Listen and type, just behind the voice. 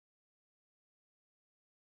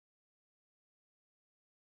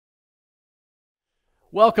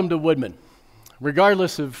Welcome to Woodman.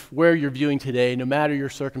 Regardless of where you're viewing today, no matter your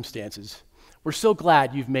circumstances, we're so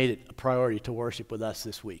glad you've made it a priority to worship with us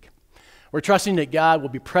this week. We're trusting that God will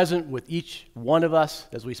be present with each one of us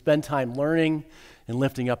as we spend time learning and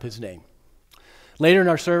lifting up his name. Later in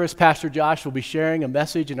our service, Pastor Josh will be sharing a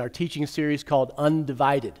message in our teaching series called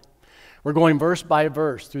Undivided. We're going verse by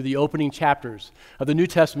verse through the opening chapters of the New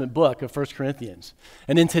Testament book of 1 Corinthians.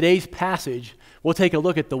 And in today's passage, we'll take a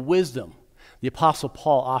look at the wisdom the Apostle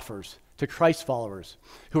Paul offers to Christ followers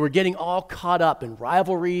who were getting all caught up in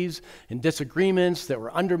rivalries and disagreements that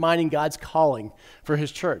were undermining God's calling for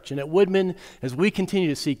his church. And at Woodman, as we continue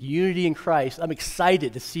to seek unity in Christ, I'm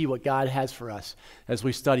excited to see what God has for us as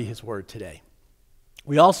we study his word today.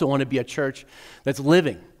 We also want to be a church that's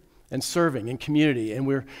living and serving in community, and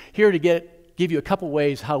we're here to give you a couple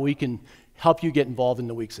ways how we can help you get involved in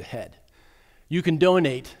the weeks ahead. You can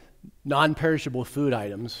donate non-perishable food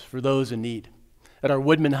items for those in need. At our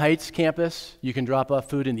Woodman Heights campus, you can drop off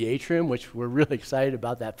food in the atrium, which we're really excited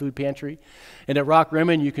about that food pantry. And at Rock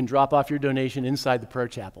Rimmon, you can drop off your donation inside the prayer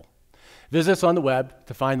chapel. Visit us on the web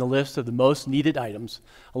to find the list of the most needed items,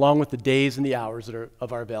 along with the days and the hours that are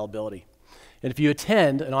of our availability. And if you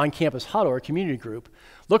attend an on-campus huddle or community group,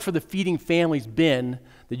 look for the Feeding Families bin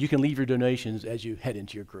that you can leave your donations as you head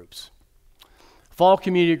into your groups. Fall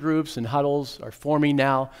community groups and huddles are forming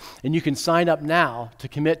now, and you can sign up now to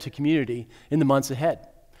commit to community in the months ahead.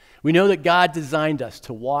 We know that God designed us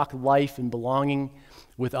to walk life and belonging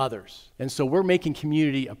with others, and so we're making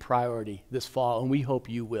community a priority this fall, and we hope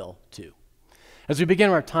you will too. As we begin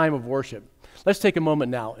our time of worship, let's take a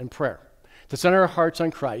moment now in prayer to center our hearts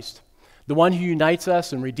on Christ, the one who unites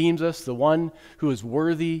us and redeems us, the one who is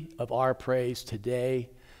worthy of our praise today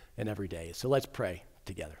and every day. So let's pray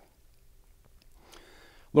together.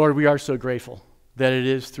 Lord, we are so grateful that it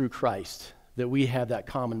is through Christ that we have that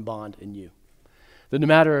common bond in you. That no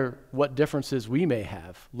matter what differences we may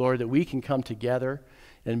have, Lord, that we can come together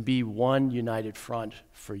and be one united front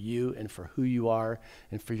for you and for who you are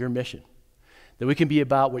and for your mission. That we can be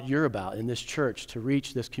about what you're about in this church to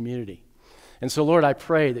reach this community. And so, Lord, I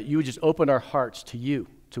pray that you would just open our hearts to you,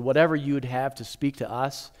 to whatever you would have to speak to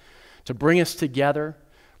us, to bring us together,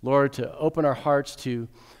 Lord, to open our hearts to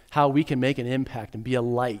how we can make an impact and be a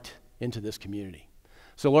light into this community.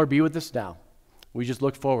 So, Lord, be with us now. We just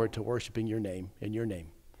look forward to worshiping your name. In your name,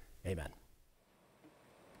 amen.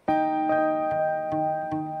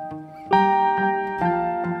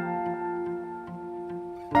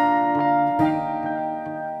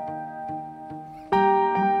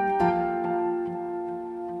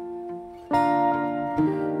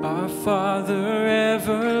 Our Father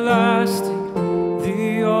everlasting,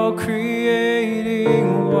 the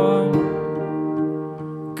all-creating one,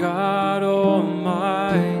 God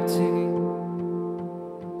Almighty,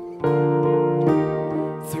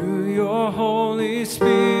 through your Holy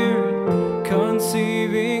Spirit,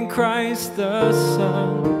 conceiving Christ the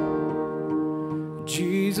Son,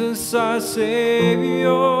 Jesus our Savior.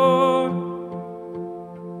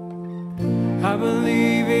 I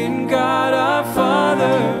believe in God our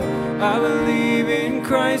Father, I believe in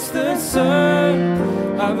Christ the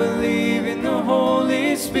Son, I believe in the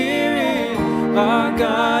Holy Spirit, our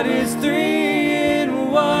God is three in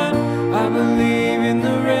one. I believe in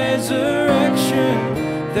the resurrection,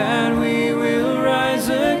 that we will rise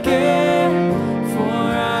again, for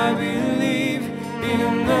I believe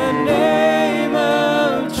in the name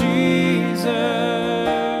of Jesus.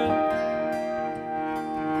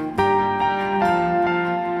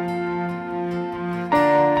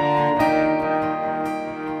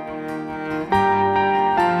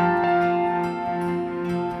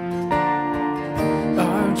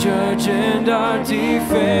 Judge and our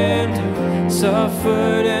defender,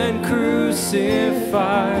 suffered and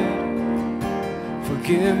crucified.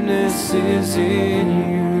 Forgiveness is in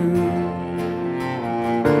you.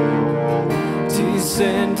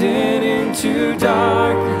 Descended into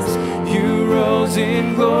darkness, you rose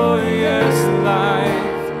in glorious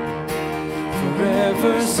light,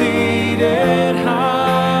 forever seated high.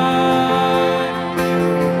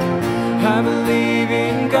 I believe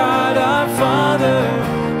in God our Father,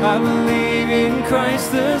 I believe in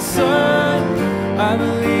Christ the Son, I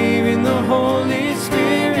believe in the Holy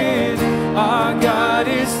Spirit, our God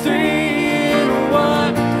is three in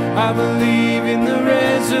one. I believe in the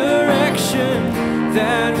resurrection,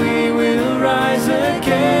 that we will rise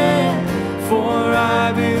again, for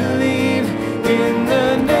I believe in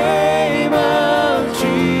the name of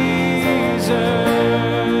Jesus,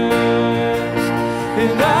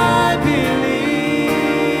 and I believe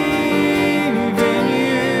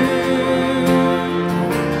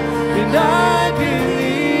I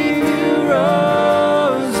believe you rose.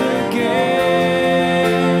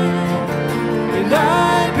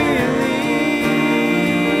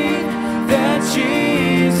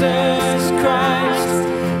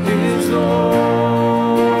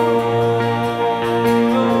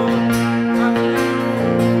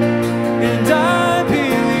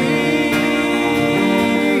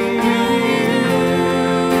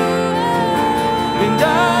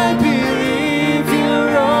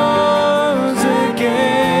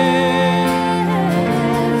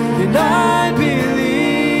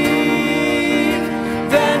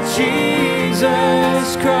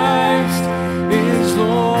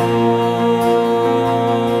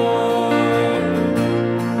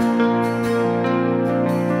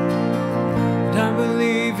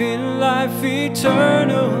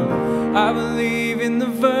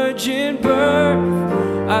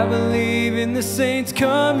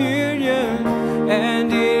 communion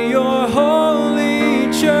and in your holy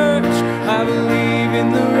church. I believe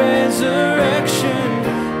in the resurrection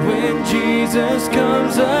when Jesus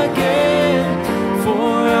comes again.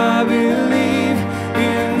 For I believe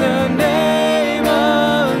in the name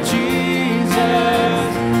of Jesus.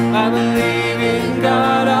 I believe in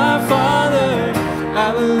God our Father.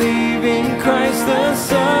 I believe in Christ the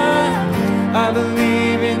Son. I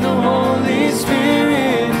believe in the Holy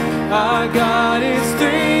Spirit. Our God is 3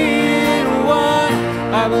 in 1.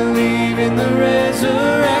 I believe in the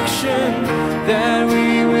resurrection, that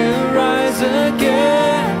we will rise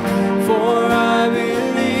again. For I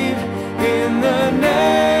believe in the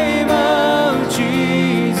name of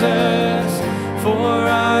Jesus. For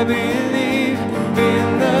I believe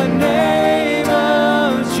in the name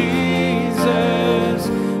of Jesus.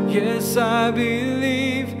 Yes, I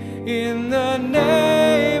believe in the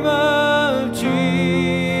name of Jesus.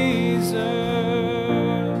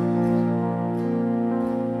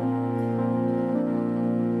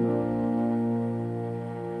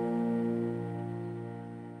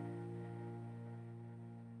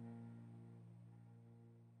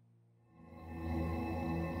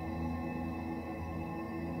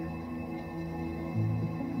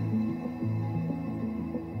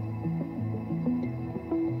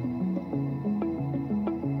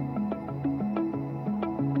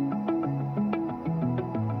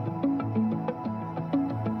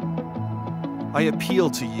 I appeal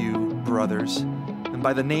to you, brothers, and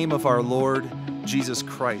by the name of our Lord Jesus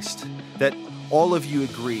Christ, that all of you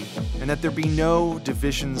agree, and that there be no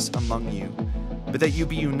divisions among you, but that you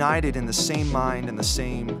be united in the same mind and the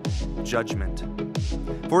same judgment.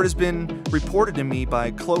 For it has been reported to me by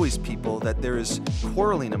Chloe's people that there is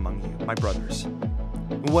quarreling among you, my brothers.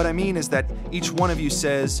 What I mean is that each one of you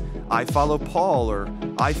says, I follow Paul, or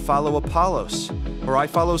I follow Apollos, or I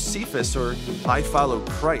follow Cephas, or I follow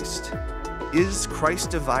Christ. Is Christ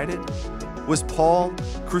divided? Was Paul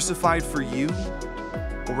crucified for you?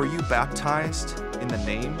 Or were you baptized in the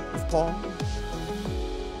name of Paul?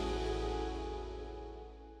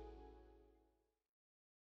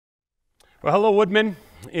 Well, hello, Woodman.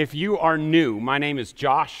 If you are new, my name is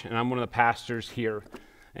Josh, and I'm one of the pastors here.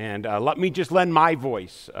 And let me just lend my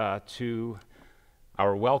voice to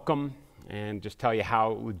our welcome and just tell you how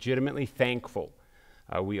legitimately thankful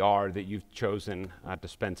we are that you've chosen to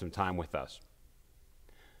spend some time with us.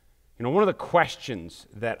 You know, one of the questions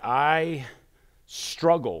that I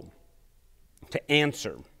struggle to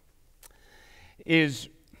answer is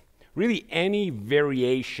really any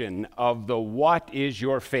variation of the what is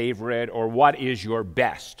your favorite or what is your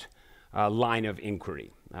best line of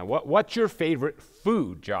inquiry. What's your favorite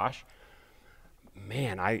food, Josh?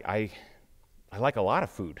 Man, I like a lot of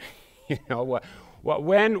food. You know,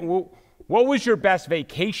 what was your best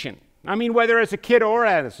vacation? I mean, whether as a kid or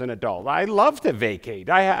as an adult, I love to vacate.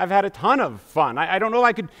 I've had a ton of fun. I don't know if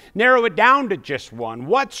I could narrow it down to just one.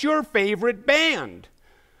 What's your favorite band?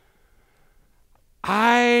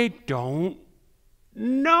 I don't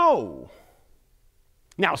know.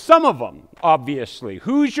 Now, some of them, obviously.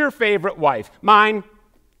 Who's your favorite wife? Mine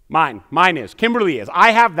is. Kimberly is. I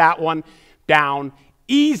have that one down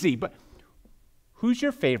easy. But who's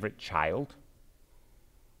your favorite child?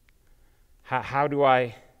 How do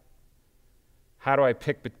I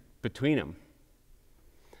pick between them?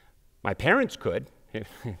 My parents could.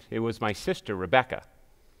 It was my sister, Rebecca.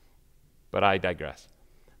 But I digress.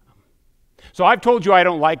 So I've told you I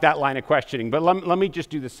don't like that line of questioning, but let me just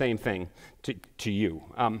do the same thing to you.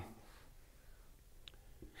 And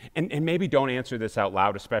maybe don't answer this out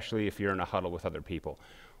loud, especially if you're in a huddle with other people.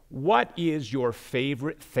 What is your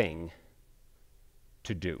favorite thing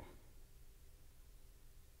to do?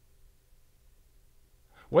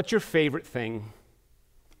 What's your favorite thing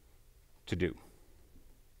to do?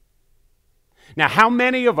 Now, how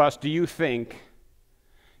many of us do you think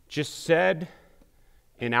just said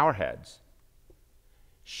in our heads,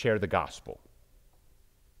 share the gospel?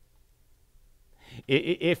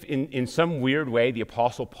 If in some weird way the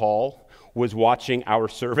Apostle Paul was watching our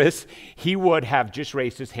service, he would have just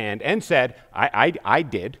raised his hand and said, I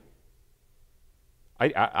did.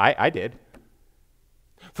 I did.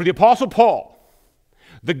 For the Apostle Paul,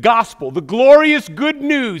 the gospel, the glorious good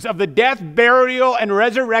news of the death, burial, and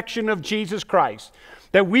resurrection of Jesus Christ,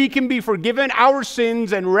 that we can be forgiven our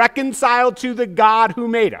sins and reconciled to the God who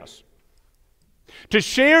made us. To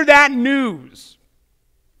share that news,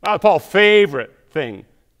 Paul's favorite thing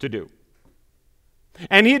to do.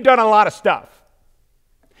 And he had done a lot of stuff.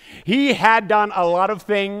 He had done a lot of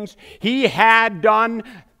things. He had a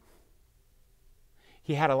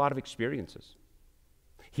lot of experiences.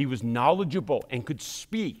 He was knowledgeable and could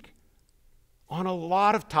speak on a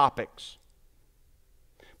lot of topics.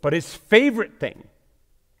 But his favorite thing,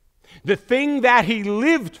 the thing that he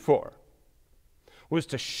lived for, was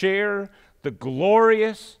to share the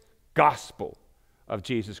glorious gospel of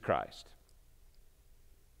Jesus Christ.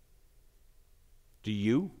 Do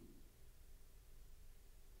you?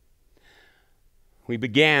 We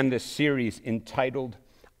began this series entitled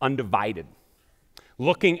Undivided,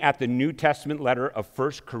 looking at the New Testament letter of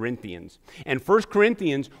 1 Corinthians. And 1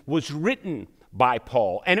 Corinthians was written by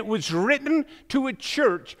Paul, and it was written to a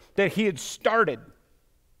church that he had started.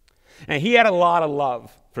 And he had a lot of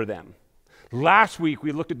love for them. Last week,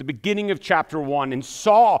 we looked at the beginning of chapter 1 and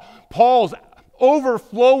saw Paul's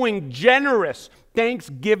overflowing, generous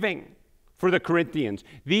thanksgiving for the Corinthians.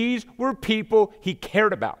 These were people he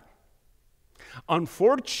cared about.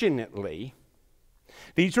 Unfortunately,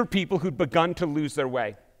 these were people who'd begun to lose their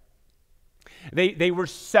way. They were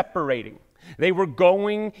separating. They were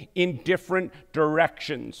going in different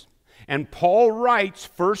directions. And Paul writes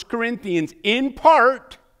 1 Corinthians in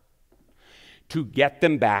part to get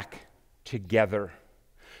them back together,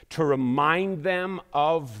 to remind them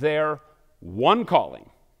of their one calling,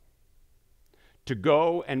 to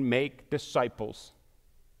go and make disciples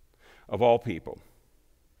of all people.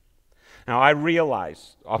 Now, I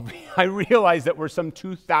realize that we're some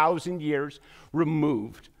 2,000 years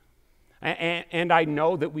removed, and I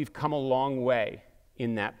know that we've come a long way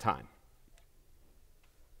in that time.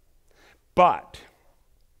 But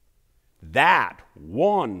that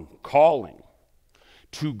one calling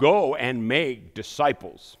to go and make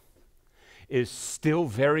disciples is still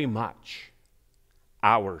very much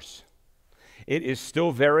ours. It is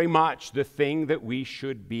still very much the thing that we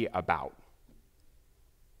should be about.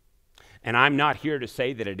 And I'm not here to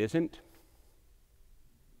say that it isn't,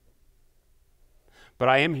 but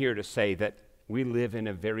I am here to say that we live in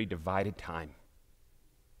a very divided time.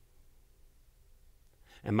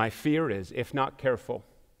 And my fear is, if not careful,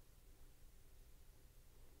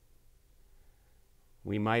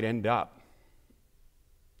 we might end up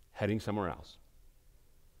heading somewhere else.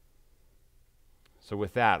 So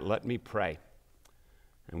with that, let me pray,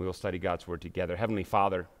 and we will study God's word together. Heavenly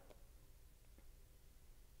Father,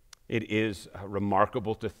 it is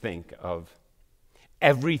remarkable to think of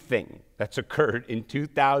everything that's occurred in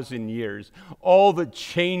 2,000 years, all the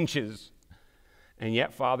changes, and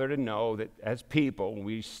yet, Father, to know that as people,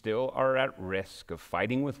 we still are at risk of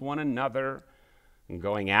fighting with one another and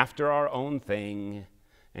going after our own thing,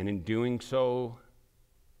 and in doing so,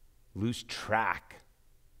 lose track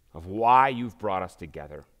of why you've brought us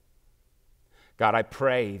together. God, I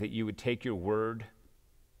pray that you would take your word,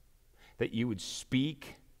 that you would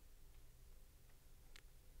speak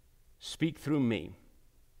through me.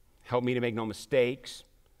 Help me to make no mistakes,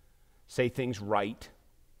 say things right,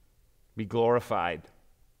 be glorified.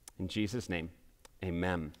 In Jesus' name,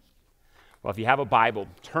 amen. Well, if you have a Bible,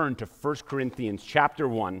 turn to 1 Corinthians chapter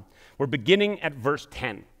 1. We're beginning at verse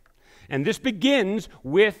 10. And this begins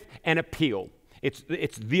with an appeal. It's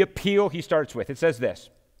the appeal he starts with. It says this: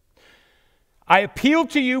 I appeal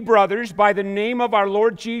to you, brothers, by the name of our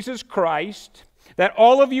Lord Jesus Christ, that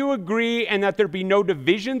all of you agree and that there be no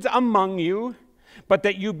divisions among you, but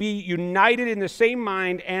that you be united in the same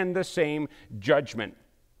mind and the same judgment.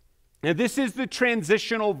 Now, this is the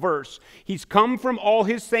transitional verse. He's come from all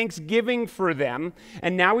his thanksgiving for them,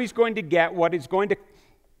 and now he's going to get what is going to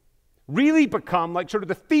really become like sort of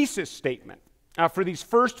the thesis statement for these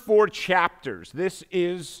first 4 chapters. This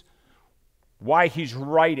is why he's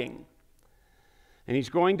writing. And he's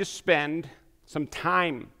going to spend some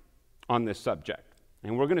time on this subject.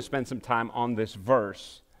 And we're going to spend some time on this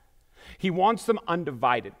verse. He wants them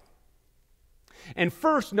undivided. And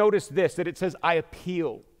first, notice this, that it says, I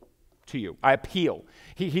appeal to you. I appeal.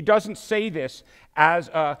 He doesn't say this as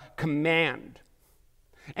a command.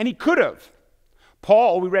 And he could have.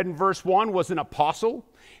 Paul, we read in verse 1, was an apostle.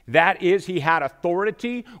 That is, he had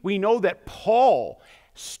authority. We know that Paul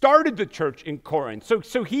started the church in Corinth.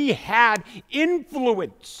 So he had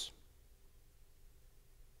influence.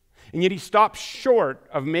 And yet he stops short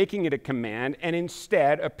of making it a command and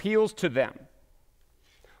instead appeals to them.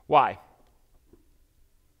 Why?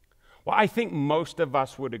 Well, I think most of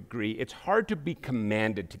us would agree it's hard to be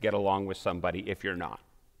commanded to get along with somebody if you're not.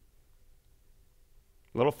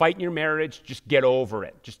 A little fight in your marriage, just get over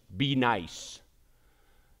it. Just be nice.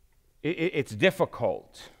 It's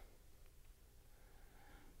difficult.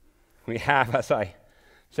 We have, as I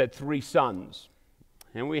said, 3 sons.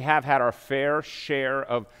 And we have had our fair share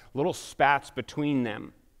of little spats between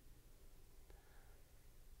them.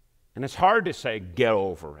 And it's hard to say, get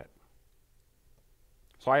over it.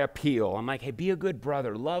 So I appeal. I'm like, hey, be a good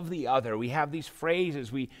brother. Love the other. We have these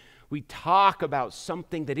phrases we We talk about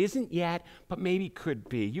something that isn't yet, but maybe could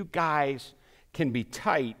be. You guys can be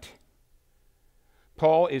tight.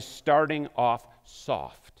 Paul is starting off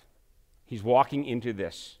soft. He's walking into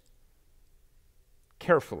this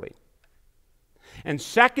carefully. And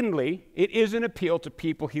secondly, it is an appeal to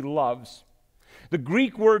people he loves. The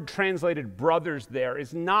Greek word translated brothers there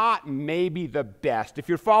is not maybe the best. If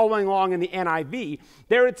you're following along in the NIV,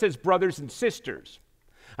 there it says brothers and sisters.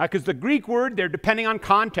 Because the Greek word there, depending on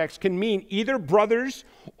context, can mean either brothers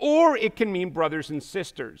or it can mean brothers and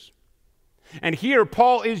sisters. And here,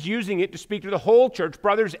 Paul is using it to speak to the whole church,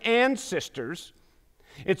 brothers and sisters.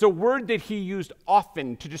 It's a word that he used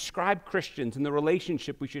often to describe Christians and the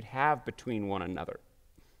relationship we should have between one another.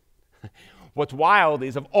 What's wild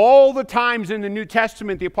is of all the times in the New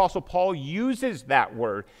Testament the Apostle Paul uses that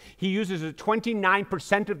word, he uses it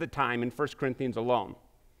 29% of the time in 1 Corinthians alone.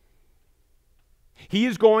 He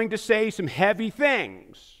is going to say some heavy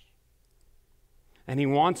things, and he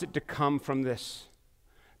wants it to come from this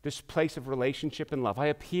place of relationship and love. I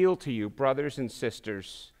appeal to you, brothers and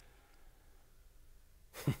sisters.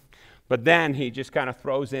 But then he just kind of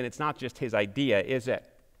throws in, it's not just his idea, is it?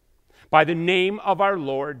 By the name of our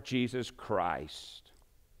Lord Jesus Christ.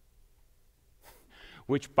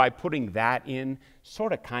 Which by putting that in,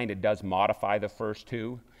 sort of kind of does modify the first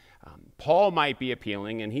two. Paul might be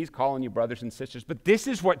appealing, and he's calling you brothers and sisters, but this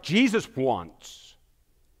is what Jesus wants.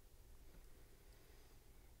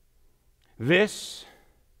 This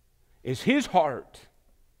is his heart.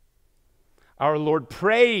 Our Lord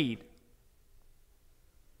prayed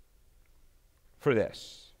for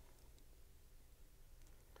this.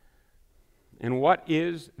 And what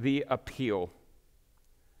is the appeal?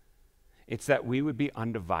 It's that we would be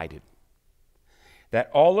undivided. That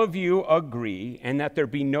all of you agree, and that there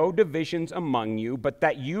be no divisions among you, but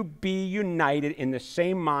that you be united in the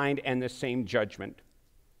same mind and the same judgment.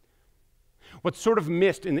 What's sort of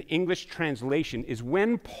missed in the English translation is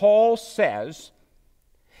when Paul says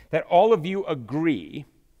that all of you agree,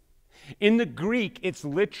 in the Greek, it's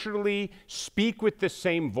literally speak with the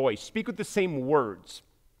same voice, speak with the same words.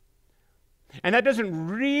 And that doesn't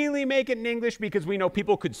really make it in English because we know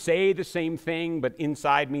people could say the same thing but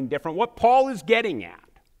inside mean different. What Paul is getting at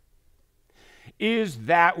is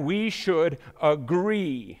that we should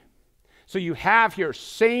agree. So you have here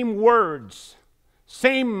same words,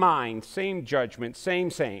 same mind, same judgment,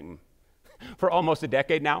 same. For almost a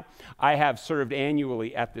decade now, I have served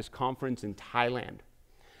annually at this conference in Thailand.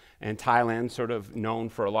 And Thailand's sort of known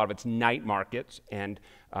for a lot of its night markets and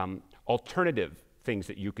alternative things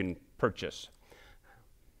that you can purchase.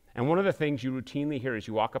 And one of the things you routinely hear as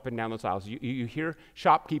you walk up and down those aisles, you hear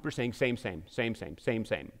shopkeepers saying same.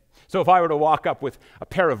 So if I were to walk up with a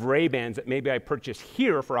pair of Ray-Bans that maybe I purchased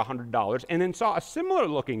here for $100 and then saw a similar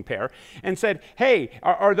looking pair and said, hey,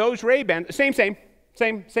 are those Ray-Bans? Same.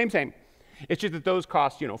 It's just that those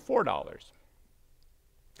cost, $4.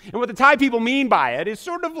 And what the Thai people mean by it is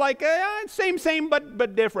sort of like same,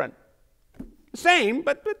 but different. Same,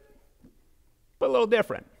 but a little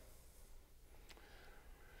different.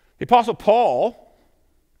 The Apostle Paul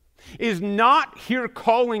is not here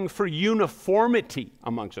calling for uniformity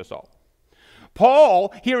amongst us all.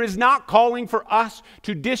 Paul here is not calling for us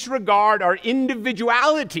to disregard our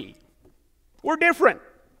individuality. We're different.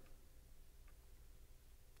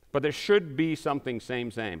 But there should be something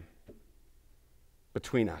same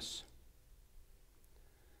between us.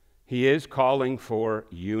 He is calling for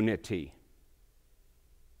unity.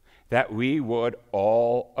 That we would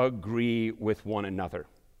all agree with one another.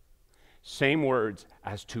 Same words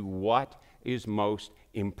as to what is most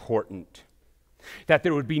important. That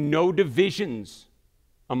there would be no divisions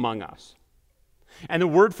among us. And the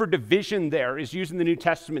word for division there is used in the New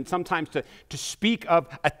Testament sometimes to speak of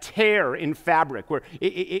a tear in fabric, where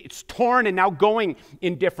it's torn and now going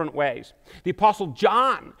in different ways. The Apostle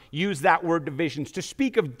John used that word divisions to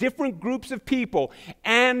speak of different groups of people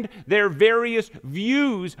and their various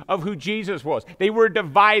views of who Jesus was. They were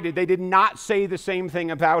divided. They did not say the same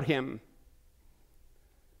thing about him.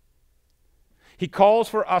 He calls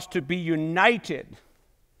for us to be united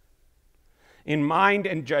in mind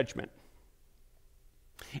and judgment.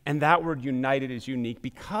 And that word united is unique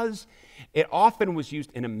because it often was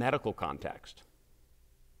used in a medical context.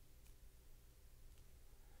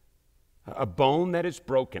 A bone that is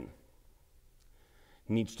broken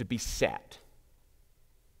needs to be set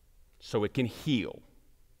so it can heal.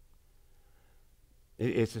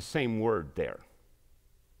 It's the same word there.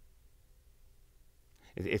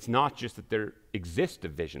 It's not just that there exist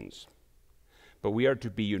divisions, but we are to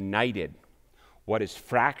be united. What is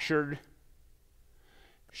fractured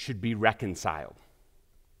should be reconciled.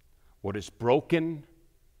 What is broken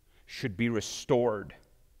should be restored.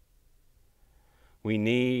 We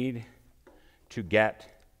need to get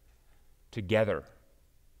together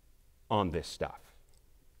on this stuff.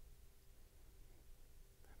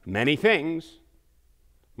 Many things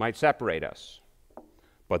might separate us,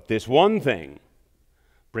 but this one thing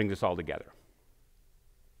brings us all together.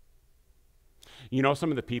 You know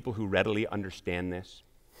some of the people who readily understand this?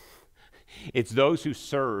 It's those who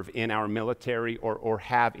serve in our military or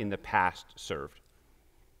have in the past served.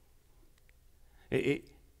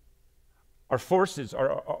 Our forces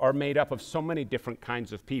are made up of so many different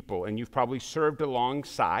kinds of people, and you've probably served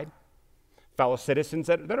alongside fellow citizens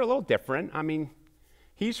that are a little different. I mean,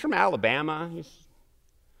 he's from Alabama. He's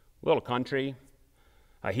a little country.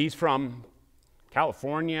 He's from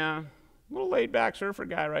California. A little laid-back surfer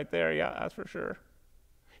guy right there, yeah, that's for sure.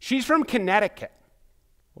 She's from Connecticut.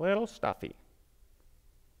 A little stuffy.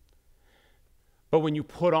 But when you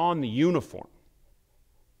put on the uniform,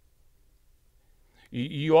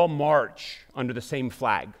 you all march under the same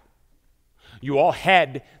flag. You all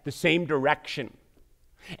head the same direction.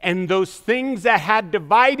 And those things that had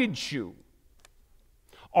divided you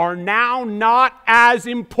are now not as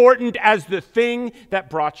important as the thing that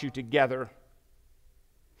brought you together.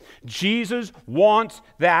 Jesus wants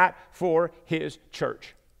that for his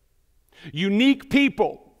church. Unique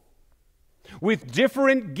people with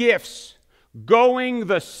different gifts going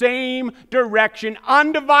the same direction,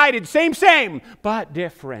 undivided, same, but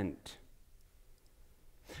different.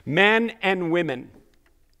 Men and women,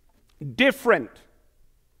 different,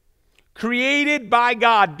 created by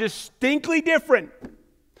God, distinctly different,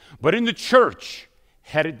 but in the church,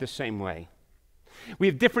 headed the same way. We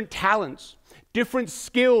have different talents, different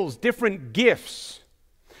skills, different gifts.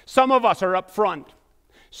 Some of us are up front,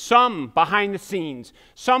 some behind the scenes,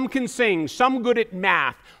 some can sing, some good at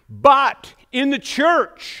math, but in the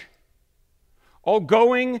church, all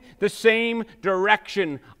going the same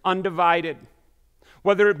direction, undivided.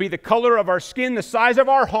 Whether it be the color of our skin, the size of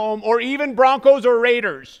our home, or even Broncos or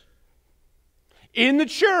Raiders. In the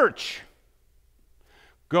church,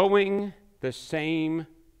 going the same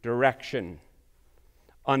direction,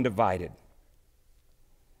 undivided.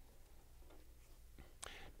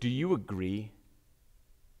 Do you agree?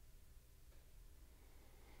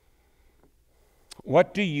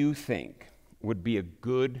 What do you think would be a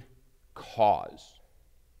good cause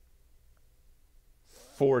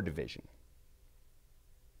for division?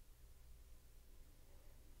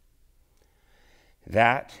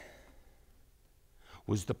 That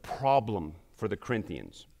was the problem for the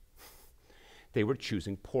Corinthians. They were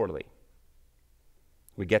choosing poorly.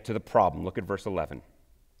 We get to the problem. Look at verse 11.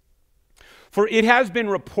 For it has been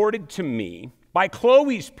reported to me by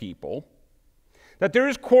Chloe's people that there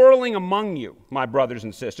is quarreling among you, my brothers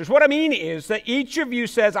and sisters. What I mean is that each of you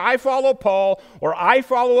says, I follow Paul, or I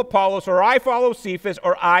follow Apollos, or I follow Cephas,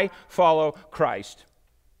 or I follow Christ.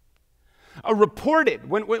 Reported,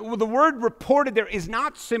 when the word reported there is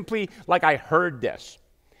not simply like I heard this.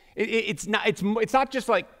 It's not just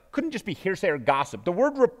like, couldn't just be hearsay or gossip. The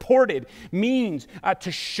word reported means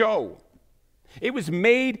to show. It was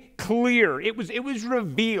made clear. It was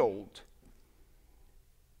revealed.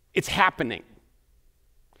 It's happening.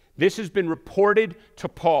 This has been reported to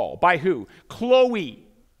Paul. By who? Chloe.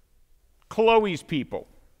 Chloe's people.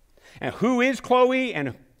 And who is Chloe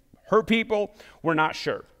and her people? We're not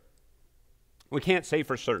sure. We can't say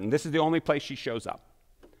for certain. This is the only place she shows up.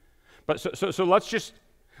 But so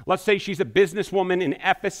let's say she's a businesswoman in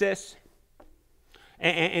Ephesus,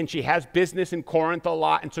 and she has business in Corinth a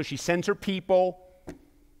lot, and so she sends her people.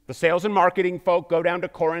 The sales and marketing folk go down to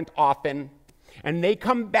Corinth often, and they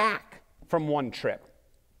come back from one trip.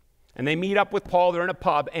 And they meet up with Paul, they're in a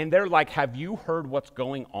pub, and they're like, have you heard what's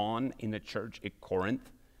going on in the church at Corinth?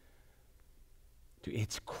 Dude,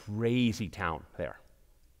 it's crazy town there.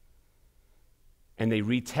 And they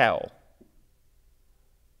retell,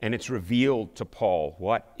 and it's revealed to Paul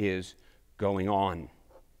what is going on.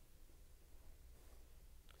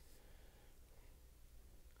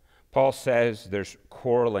 Paul says there's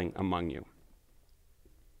quarreling among you.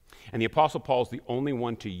 And the Apostle Paul is the only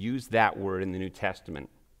one to use that word in the New Testament.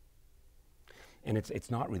 And it's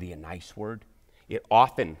not really a nice word. It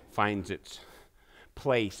often finds its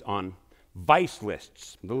place on vice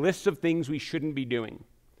lists, the lists of things we shouldn't be doing.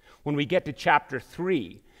 When we get to chapter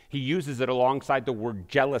 3, he uses it alongside the word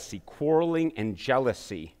jealousy, quarreling and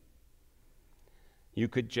jealousy. You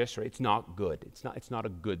could just say it's not good. It's not a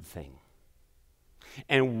good thing.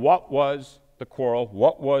 And what was the quarrel?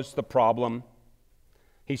 What was the problem?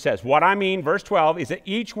 He says, what I mean, verse 12, is that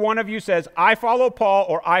each one of you says, I follow Paul,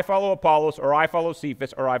 or I follow Apollos, or I follow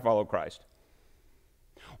Cephas, or I follow Christ.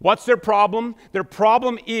 What's their problem? Their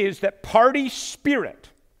problem is that party spirit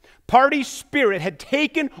had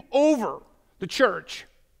taken over the church.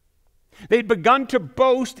 They'd begun to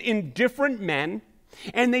boast in different men,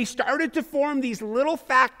 and they started to form these little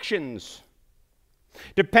factions,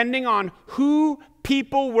 depending on who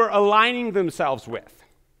people were aligning themselves with.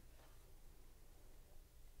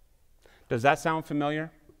 Does that sound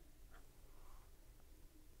familiar?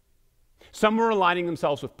 Some were aligning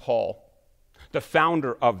themselves with Paul, the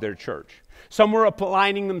founder of their church. Some were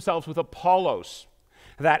aligning themselves with Apollos,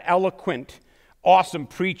 that eloquent, awesome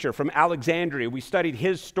preacher from Alexandria. We studied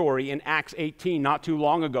his story in Acts 18 not too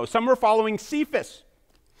long ago. Some were following Cephas.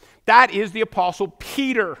 That is the apostle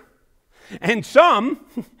Peter. And some,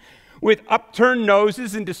 with upturned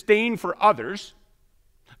noses and disdain for others,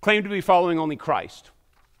 claim to be following only Christ.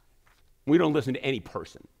 We don't listen to any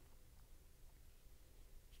person.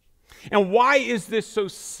 And why is this so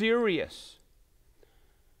serious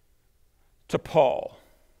to Paul?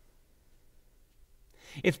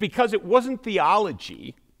 It's because it wasn't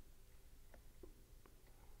theology,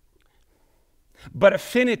 but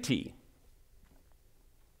affinity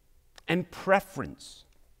and preference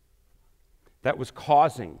that was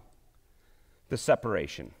causing the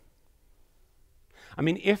separation. I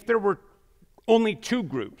mean, if there were only two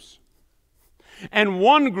groups, and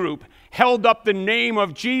one group held up the name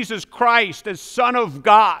of Jesus Christ as Son of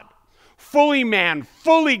God, fully man,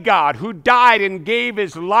 fully God, who died and gave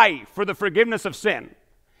his life for the forgiveness of sin,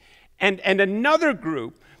 and another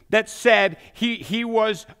group that said he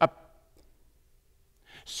was a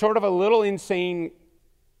sort of a little insane,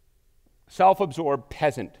 self-absorbed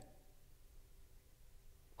peasant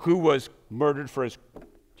who was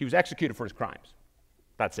he was executed for his crimes.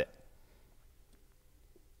 That's it.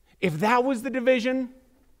 If that was the division,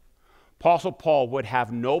 Apostle Paul would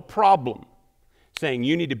have no problem saying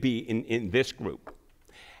you need to be in this group.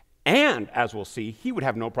 And, as we'll see, he would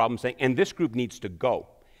have no problem saying, and this group needs to go.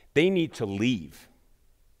 They need to leave.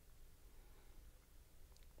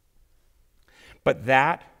 But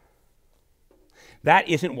that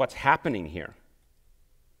isn't what's happening here.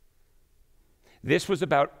 This was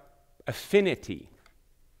about affinity,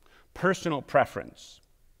 personal preference.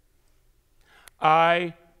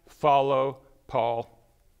 I follow Paul.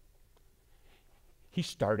 He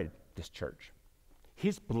started this church.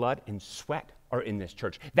 His blood and sweat are in this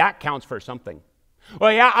church. That counts for something.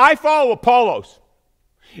 Well, yeah, I follow Apollos.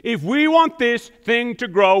 If we want this thing to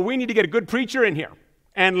grow, we need to get a good preacher in here.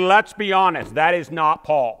 And let's be honest, that is not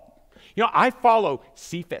Paul. You know, I follow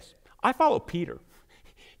Cephas. I follow Peter.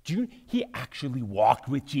 He actually walked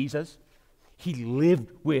with Jesus. He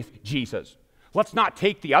lived with Jesus. Let's not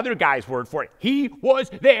take the other guy's word for it. He was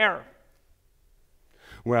there.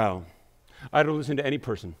 Well, I don't listen to any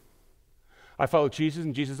person. I follow Jesus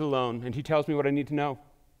and Jesus alone, and he tells me what I need to know.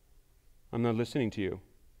 I'm not listening to you.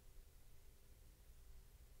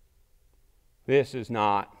 This is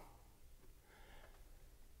not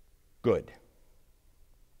good.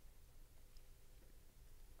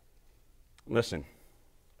 Listen,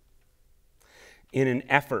 in an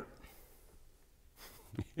effort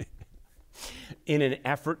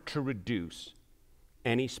to reduce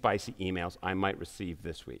any spicy emails I might receive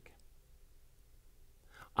this week,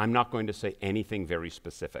 I'm not going to say anything very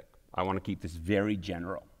specific. I want to keep this very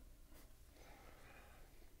general.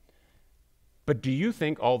 But do you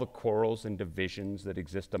think all the quarrels and divisions that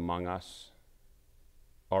exist among us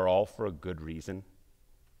are all for a good reason?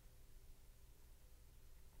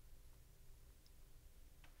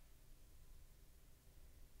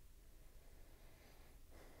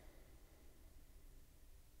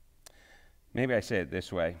 Maybe I say it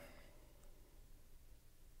this way.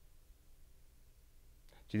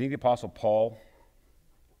 Do you think the Apostle Paul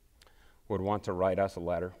would want to write us a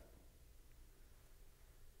letter?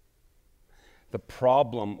 The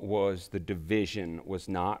problem was the division was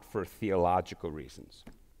not for theological reasons.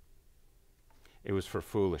 It was for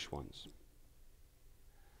foolish ones.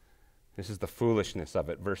 This is the foolishness of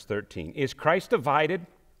it. Verse 13. Is Christ divided?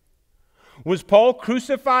 Was Paul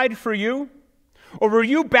crucified for you? Or were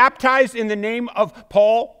you baptized in the name of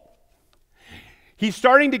Paul? He's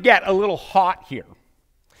starting to get a little hot here.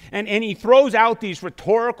 And he throws out these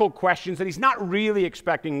rhetorical questions that he's not really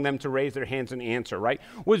expecting them to raise their hands and answer, right?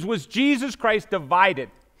 Was Jesus Christ divided?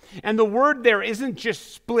 And the word there isn't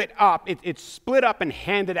just split up. It's split up and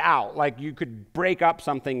handed out, like you could break up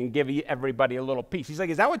something and give everybody a little piece. He's like,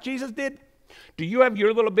 is that what Jesus did? Do you have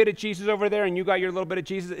your little bit of Jesus over there and you got your little bit of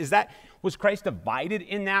Jesus? Was Christ divided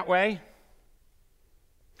in that way?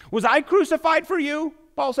 Was I crucified for you?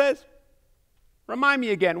 Paul says. Remind me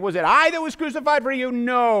again, was it I that was crucified for you?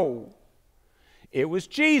 No. It was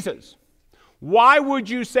Jesus. Why would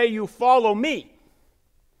you say you follow me?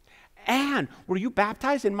 And were you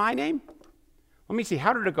baptized in my name? Let me see,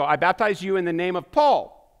 how did it go? I baptized you in the name of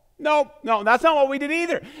Paul. No, that's not what we did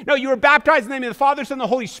either. No, you were baptized in the name of the Father, Son, and the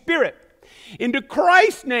Holy Spirit. Into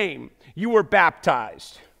Christ's name, you were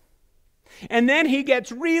baptized. And then he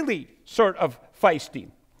gets really sort of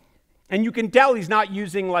feisty. And you can tell he's not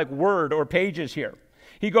using like word or pages here.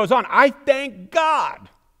 He goes on, I thank God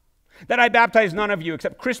that I baptized none of you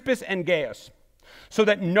except Crispus and Gaius, so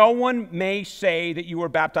that no one may say that you were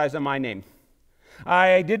baptized in my name.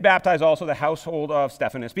 I did baptize also the household of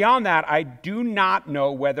Stephanas. Beyond that, I do not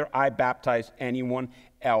know whether I baptized anyone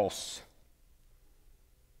else.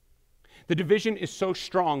 The division is so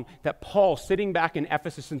strong that Paul, sitting back in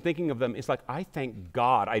Ephesus and thinking of them, is like, I thank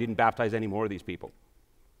God I didn't baptize any more of these people.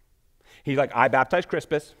 He's like, I baptized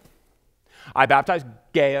Crispus, I baptized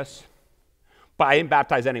Gaius, but I didn't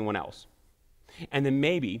baptize anyone else. And then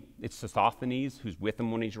maybe it's Sosthenes who's with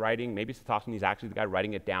him when he's writing. Maybe Sosthenes is actually the guy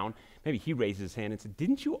writing it down. Maybe he raises his hand and said,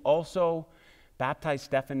 didn't you also baptize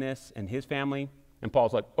Stephanas and his family? And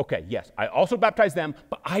Paul's like, okay, yes, I also baptized them,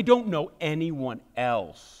 but I don't know anyone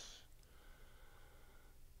else.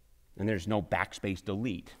 And there's no backspace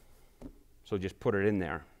delete. So just put it in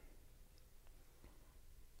there.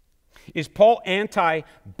 Is Paul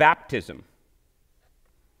anti-baptism?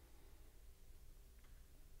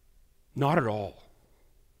 Not at all.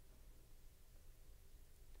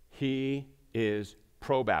 He is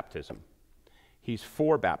pro-baptism. He's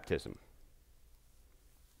for baptism.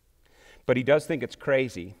 But he does think it's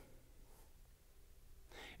crazy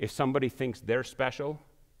if somebody thinks they're special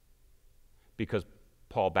because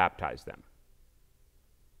Paul baptized them.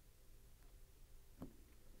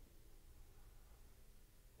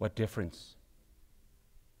 What difference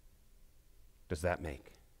does that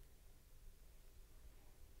make?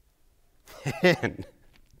 And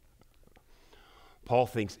Paul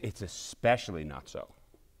thinks it's especially not so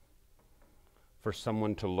for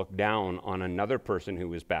someone to look down on another person who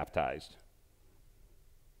was baptized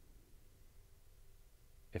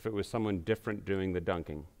if it was someone different doing the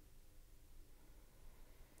dunking.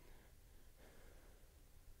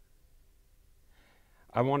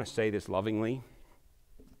 I want to say this lovingly,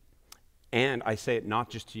 and I say it not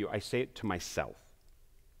just to you, I say it to myself.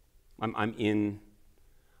 I'm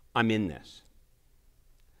in this.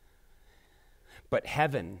 But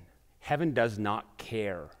heaven does not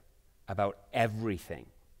care about everything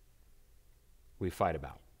we fight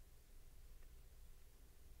about.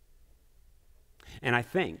 And I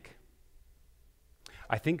think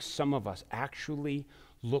some of us actually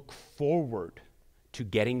look forward to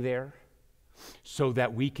getting there so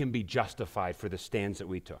that we can be justified for the stands that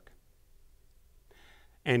we took.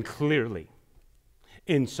 And clearly,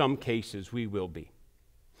 in some cases, we will be.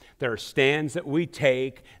 There are stands that we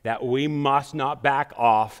take that we must not back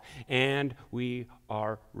off, and we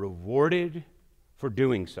are rewarded for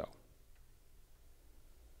doing so.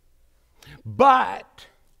 But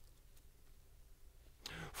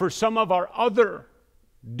for some of our other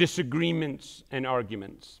disagreements and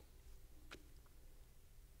arguments,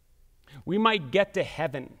 we might get to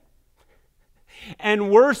heaven,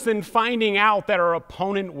 and worse than finding out that our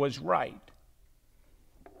opponent was right,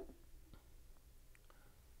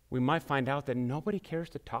 we might find out that nobody cares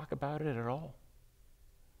to talk about it at all.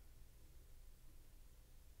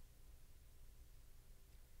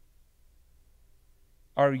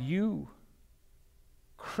 Are you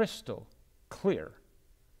crystal clear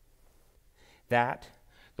that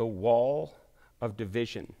the wall of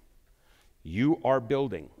division you are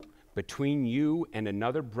building between you and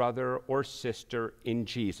another brother or sister in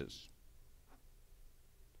Jesus,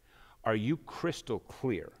 are you crystal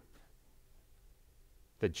clear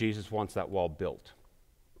that Jesus wants that wall built?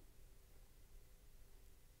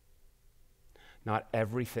 Not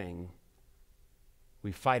everything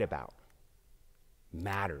we fight about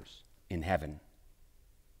matters in heaven.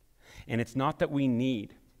 And it's not that we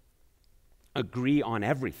need agree on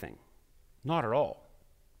everything. Not at all.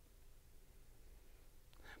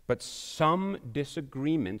 But some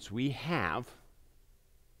disagreements we have,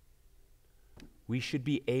 we should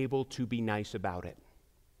be able to be nice about it.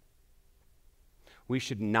 We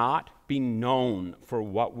should not be known for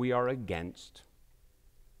what we are against.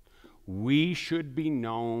 We should be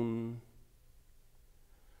known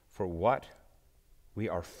for what we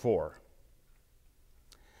are for.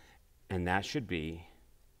 And that should be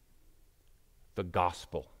the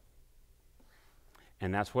gospel.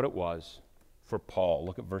 And that's what it was for Paul.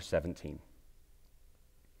 Look at verse 17.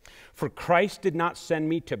 For Christ did not send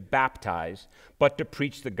me to baptize, but to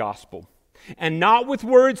preach the gospel, and not with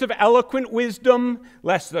words of eloquent wisdom,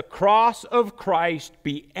 lest the cross of Christ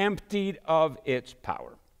be emptied of its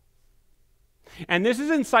power. And this is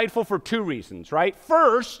insightful for two reasons, right?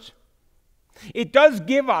 First, it does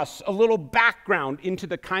give us a little background into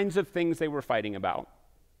the kinds of things they were fighting about.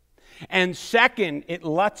 And second, it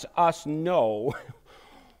lets us know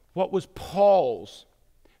what was Paul's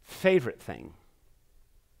favorite thing.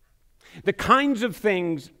 The kinds of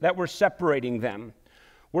things that were separating them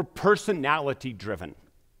were personality driven.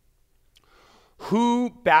 Who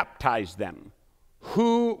baptized them?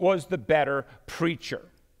 Who was the better preacher?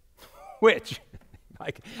 Which,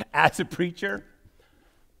 like, as a preacher,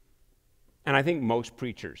 and I think most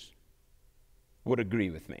preachers would agree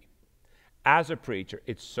with me, as a preacher,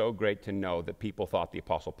 it's so great to know that people thought the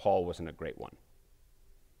Apostle Paul wasn't a great one.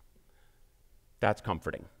 That's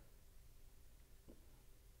comforting.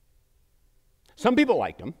 Some people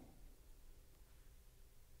liked him,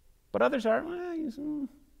 but others are, well, he's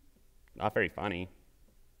not very funny.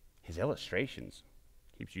 His illustrations,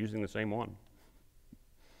 keeps using the same one.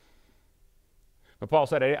 But Paul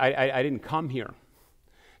said, I didn't come here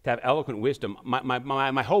to have eloquent wisdom.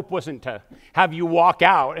 My hope wasn't to have you walk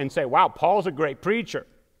out and say, wow, Paul's a great preacher.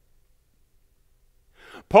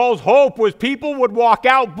 Paul's hope was people would walk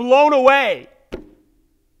out blown away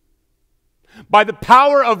by the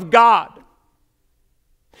power of God.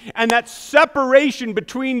 And that separation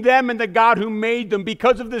between them and the God who made them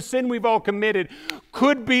because of the sin we've all committed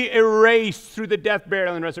could be erased through the death,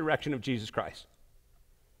 burial, and resurrection of Jesus Christ.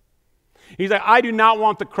 He's like, I do not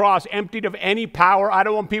want the cross emptied of any power. I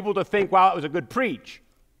don't want people to think, wow, that was a good preach.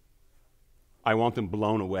 I want them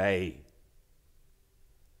blown away.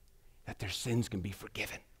 That their sins can be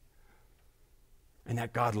forgiven. And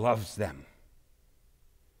that God loves them.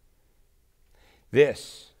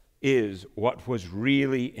 This is what was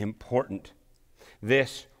really important.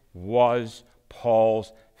 This was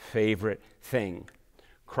Paul's favorite thing.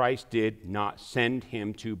 Christ did not send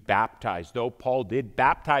him to baptize, though Paul did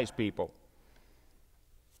baptize people.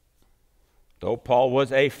 Though Paul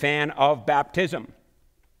was a fan of baptism,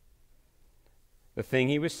 the thing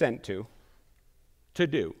he was sent to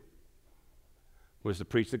do, was to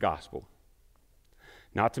preach the gospel.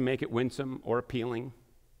 Not to make it winsome or appealing,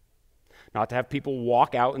 not to have people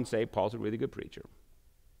walk out and say, Paul's a really good preacher,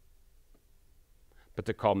 but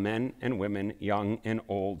to call men and women, young and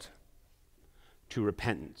old, to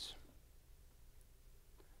repentance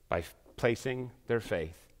by placing their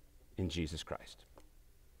faith in Jesus Christ.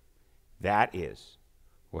 That is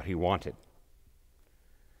what he wanted.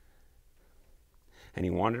 And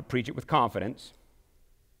he wanted to preach it with confidence.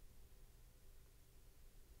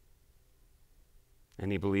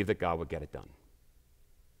 And he believed that God would get it done.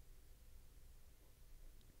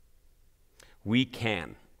 We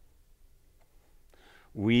can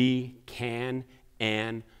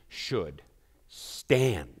and should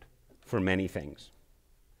stand for many things.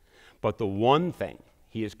 But the one thing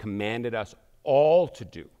he has commanded us all to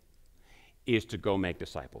do is to go make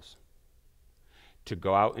disciples. To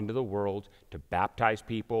go out into the world, to baptize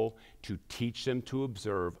people, to teach them to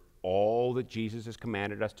observe all that Jesus has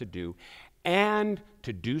commanded us to do, and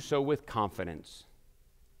to do so with confidence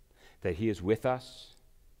that he is with us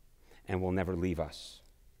and will never leave us.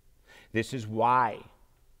 This is why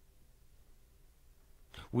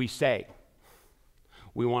we say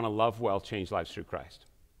we want to love well, change lives through Christ.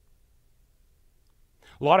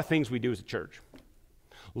 A lot of things we do as a church.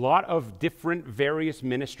 A lot of different various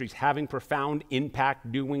ministries having profound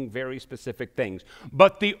impact, doing very specific things.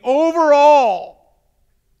 But the overall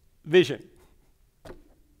vision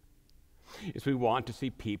is we want to see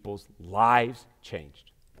people's lives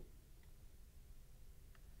changed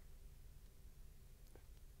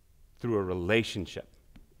through a relationship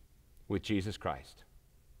with Jesus Christ.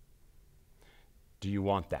 Do you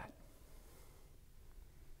want that?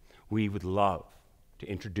 We would love to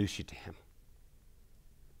introduce you to him.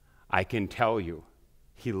 I can tell you,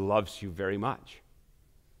 he loves you very much.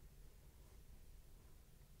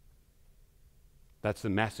 That's the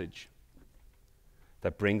message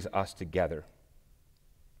that brings us together.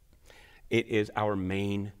 It is our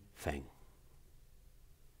main thing.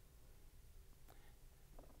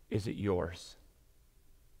 Is it yours?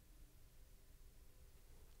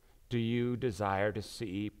 Do you desire to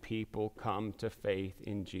see people come to faith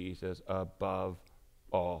in Jesus above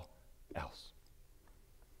all else?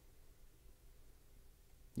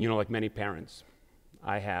 You know, like many parents,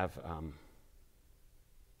 I have,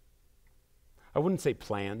 I wouldn't say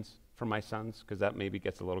plans for my sons, because that maybe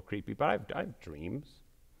gets a little creepy, but I have dreams.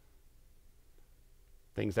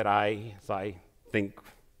 Things that as I think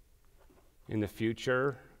in the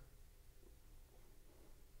future,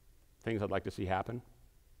 things I'd like to see happen.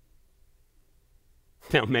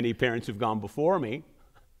 Now, many parents who've gone before me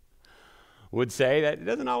would say that it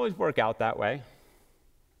doesn't always work out that way.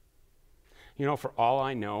 You know, for all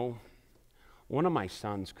I know, one of my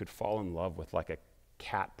sons could fall in love with like a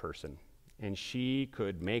cat person, and she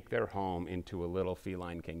could make their home into a little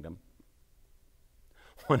feline kingdom.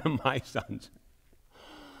 One of my sons,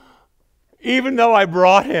 even though I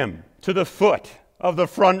brought him to the foot of the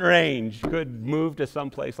Front Range, could move to some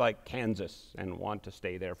place like Kansas and want to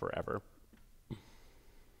stay there forever.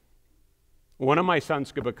 One of my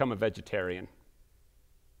sons could become a vegetarian.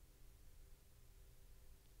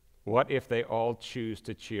 What if they all choose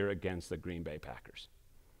to cheer against the Green Bay Packers?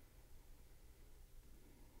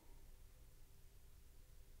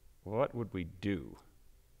 What would we do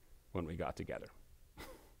when we got together?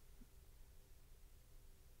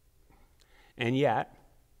 And yet,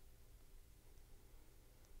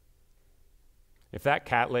 if that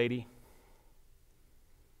cat lady,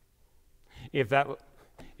 if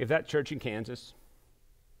that church in Kansas,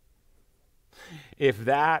 if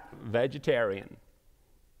that vegetarian,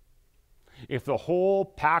 if the whole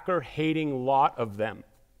Packer-hating lot of them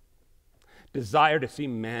desire to see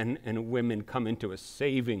men and women come into a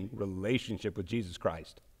saving relationship with Jesus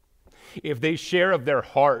Christ, if they share of their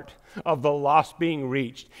heart of the lost being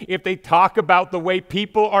reached, if they talk about the way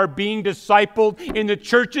people are being discipled in the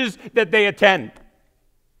churches that they attend,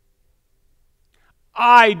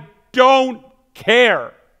 I don't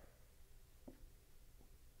care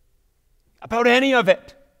about any of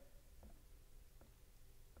it.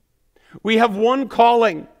 We have one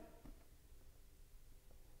calling: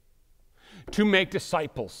 to make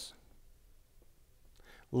disciples.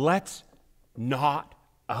 Let's not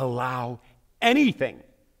allow anything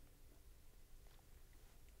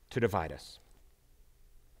to divide us.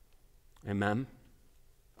 Amen?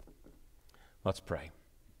 Let's pray.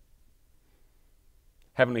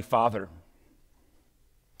 Heavenly Father,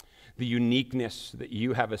 the uniqueness that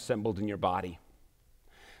you have assembled in your body,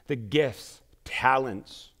 the gifts,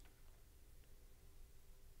 talents,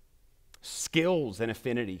 skills, and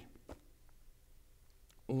affinity.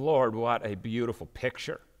 Lord, what a beautiful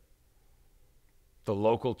picture the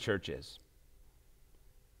local church is.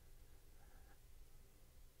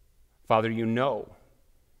 Father, you know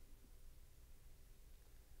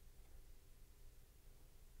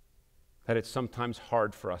that it's sometimes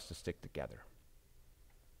hard for us to stick together.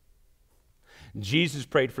 Jesus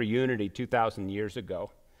prayed for unity 2,000 years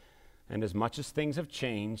ago, and as much as things have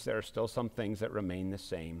changed, there are still some things that remain the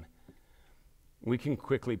same. We can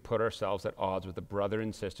quickly put ourselves at odds with a brother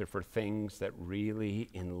and sister for things that really,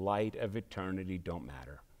 in light of eternity, don't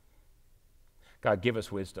matter. God, give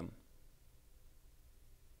us wisdom.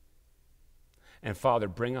 And Father,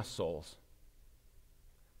 bring us souls.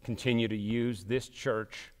 Continue to use this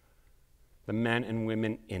church, the men and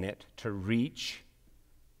women in it, to reach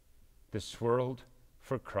this world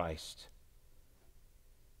for Christ.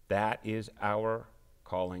 That is our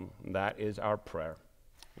calling. That is our prayer.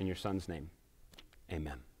 In your Son's name.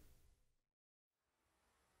 Amen.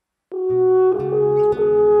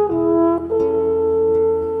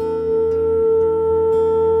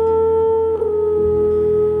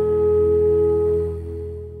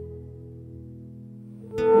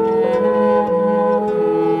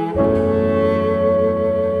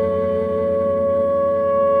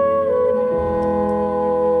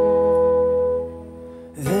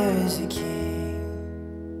 There is a king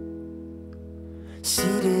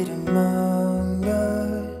seated among us.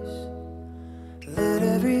 Let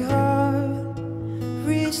every heart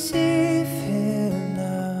receive him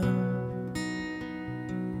now.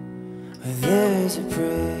 There is a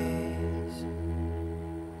praise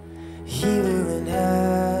he will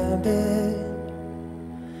inhabit.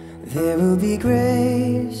 There will be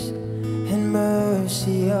grace and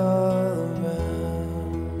mercy all around.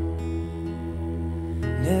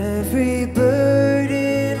 And every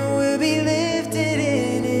burden will be lifted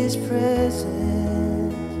in his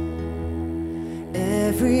presence.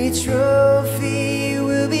 Every trophy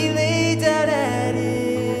will be laid down at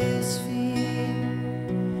his feet.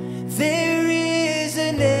 There is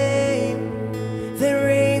a name that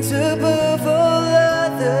reigns above all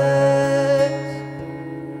others.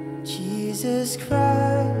 Jesus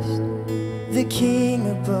Christ, the King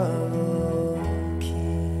above all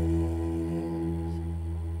kings.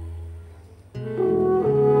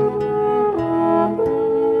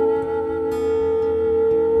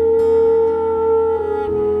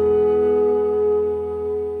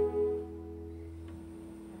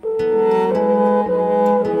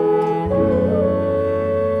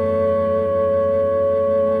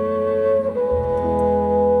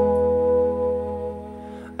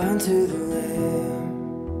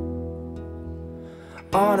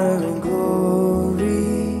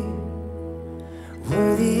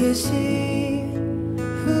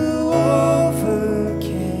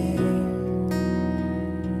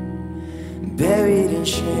 buried in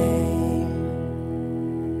shame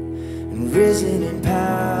and risen in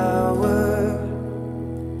power.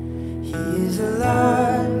 He is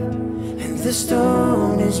alive, and the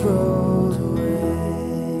stone is rolled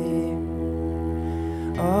away.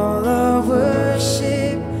 All our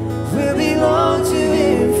worship will belong to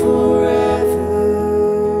Him forever.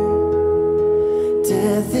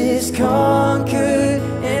 Death is conquered,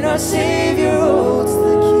 and our Savior holds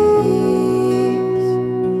the keys.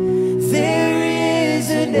 There is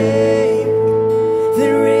a name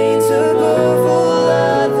that reigns above all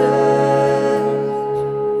others,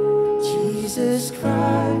 Jesus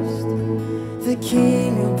Christ, the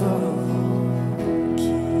King above all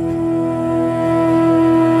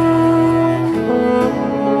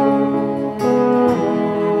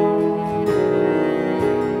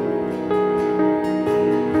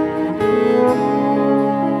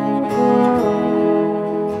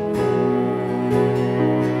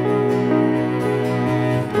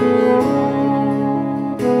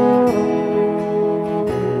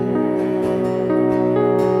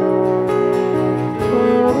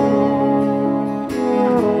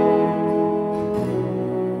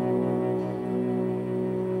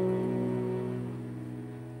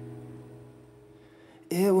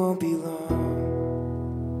It won't be long,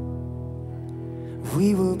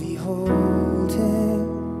 we will behold Him,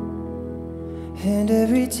 and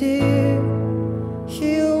every tear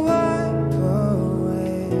He'll wipe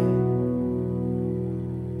away.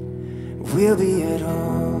 We'll be at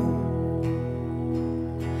home,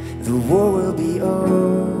 the war will be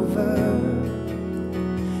over.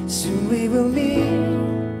 Soon we will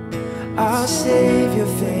meet our Savior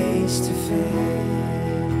face to face.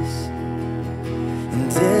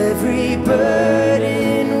 And every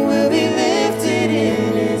burden will be lifted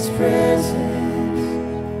in His presence.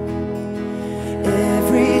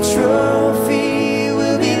 Every trophy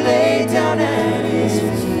will be laid down at His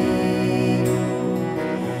feet.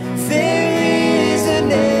 There is a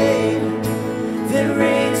name that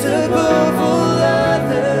reigns above all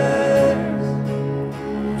others,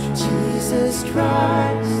 Jesus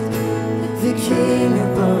Christ, the King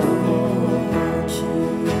above all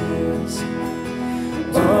kings.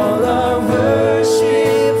 All our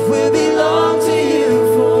worship will belong to You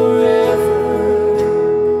forever.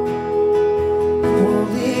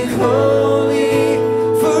 Holy, holy,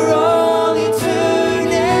 for all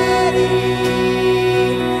eternity.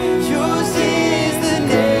 Yours is the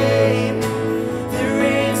name that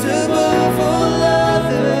reigns above all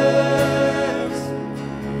others,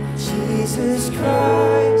 Jesus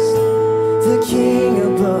Christ, the King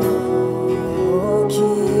above all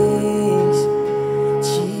kings.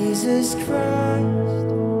 Jesus Christ,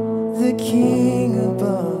 the King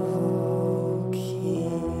above all kings.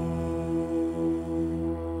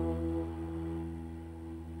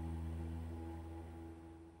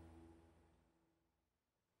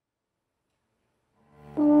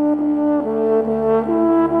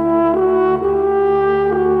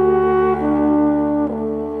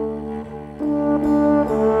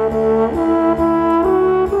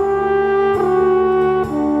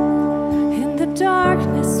 In the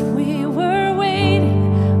darkness we were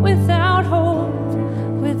waiting, without hope,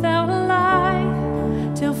 without a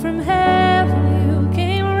light, till from heaven You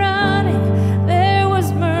came running. There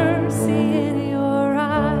was mercy in Your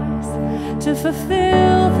eyes to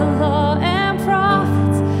fulfill the law and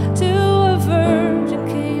prophets. To a virgin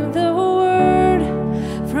came the word,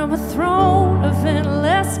 from a throne of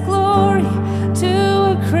endless glory to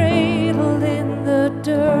a cradle in the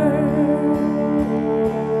dirt.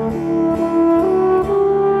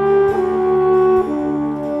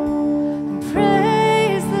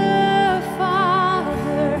 Praise the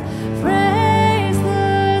Father, praise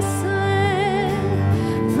the Son,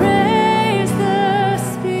 praise the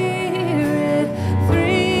Spirit,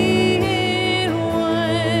 three in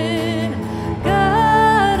one.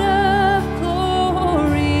 God of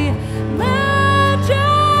glory, majesty,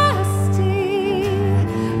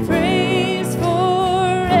 praise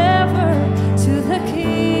forever to the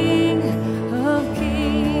King of kings.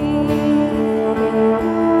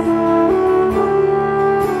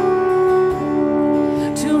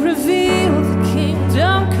 To reveal the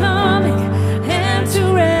kingdom coming, and to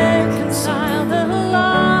reconcile the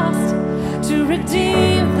lost, to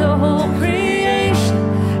redeem the whole creation.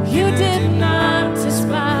 You did not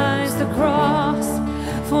despise the cross,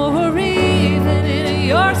 for even in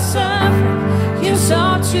Your suffering You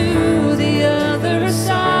saw to the other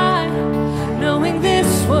side, knowing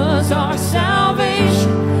this was our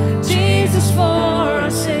salvation. Jesus, for our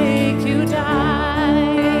sake You died.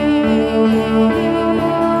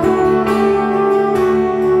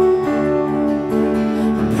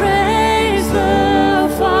 Praise the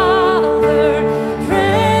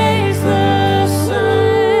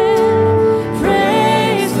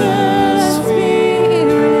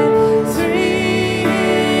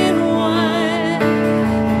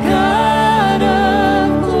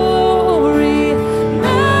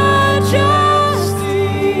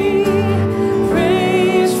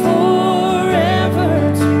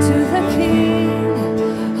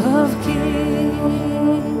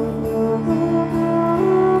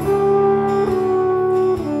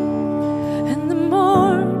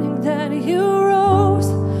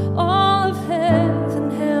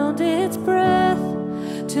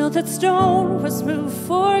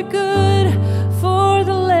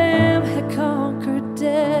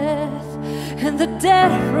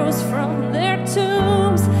dead rose from their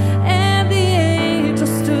tombs, and the angels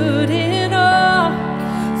stood in awe,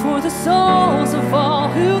 for the souls of all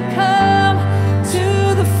who come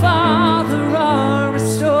to the Father are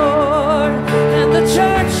restored. And the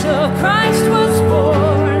church of Christ was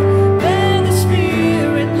born, then the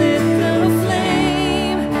Spirit lit the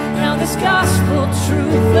flame. Now this gospel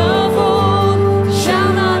truth of old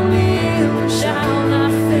shall not kneel, shall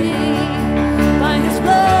not fade. By his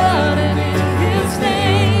blood and in his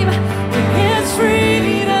name, in his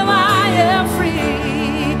freedom I am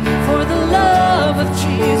free. For the love of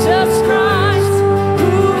Jesus Christ,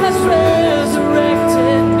 who has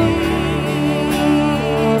resurrected me.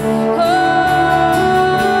 Oh,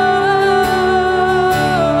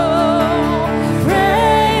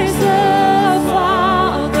 praise the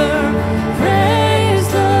Father, praise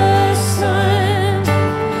the Son,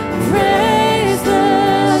 praise the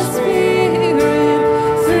Spirit,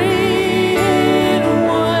 three in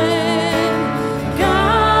one.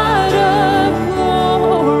 God of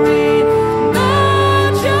glory, majesty,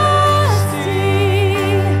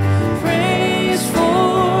 praise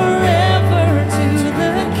forever to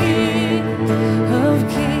the King of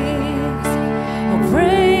Kings. Oh,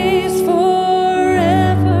 praise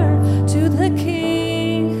forever to the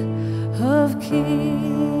King of Kings.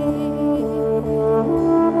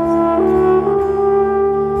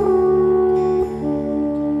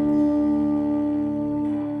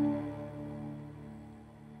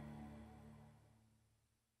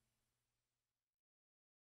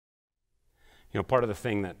 You know, part of the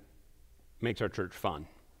thing that makes our church fun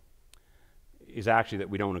is actually that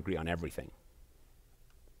we don't agree on everything.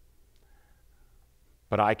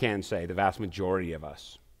 But I can say the vast majority of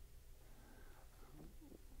us,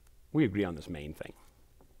 we agree on this main thing.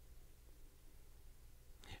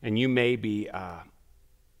 And you may be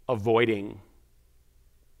avoiding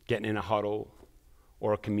getting in a huddle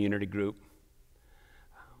or a community group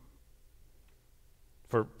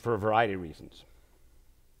for a variety of reasons.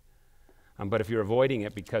 But if you're avoiding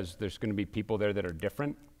it because there's going to be people there that are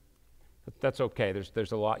different, that's okay.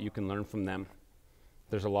 There's a lot you can learn from them.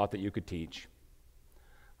 There's a lot that you could teach.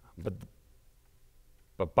 But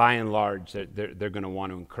by and large, they're going to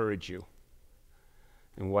want to encourage you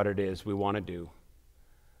in what it is we want to do,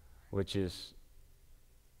 which is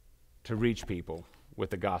to reach people with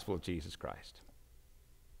the gospel of Jesus Christ.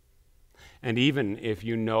 And even if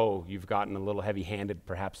you know you've gotten a little heavy-handed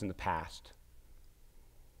perhaps in the past,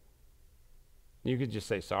 you could just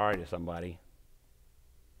say sorry to somebody.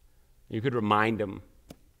 You could remind them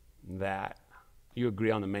that you agree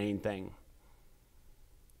on the main thing,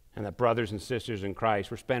 and that brothers and sisters in Christ,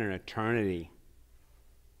 we're spending an eternity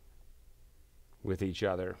with each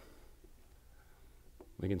other.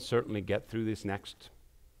 We can certainly get through this next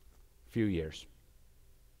few years.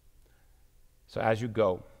 So as you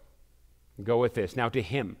go with this. Now to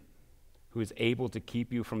him who is able to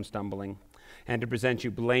keep you from stumbling and to present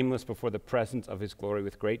you blameless before the presence of his glory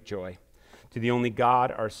with great joy. To the only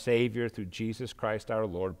God, our Savior, through Jesus Christ our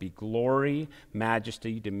Lord, be glory,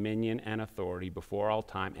 majesty, dominion, and authority before all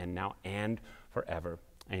time and now and forever.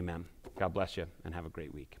 Amen. God bless you and have a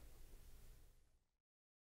great week.